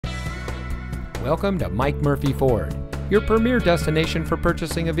Welcome to Mike Murphy Ford, your premier destination for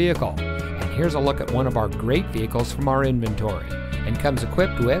purchasing a vehicle. And here's a look at one of our great vehicles from our inventory, and comes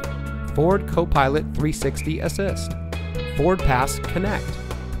equipped with Ford Copilot 360 Assist, Ford Pass Connect,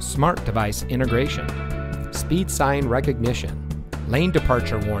 Smart Device Integration, Speed Sign Recognition, Lane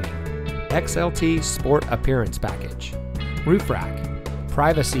Departure Warning, XLT Sport Appearance Package, Roof Rack,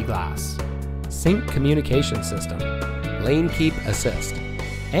 Privacy Glass, Sync Communication System, Lane Keep Assist,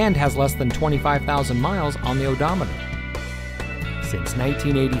 and has less than 25,000 miles on the odometer. Since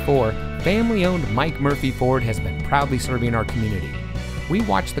 1984, family-owned Mike Murphy Ford has been proudly serving our community. We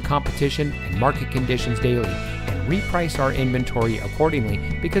watch the competition and market conditions daily and reprice our inventory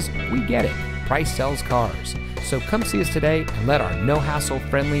accordingly because we get it. Price sells cars. So come see us today and let our no-hassle,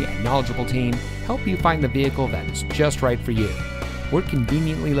 friendly, and knowledgeable team help you find the vehicle that is just right for you. We're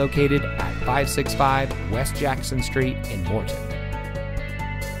conveniently located at 565 West Jackson Street in Morton.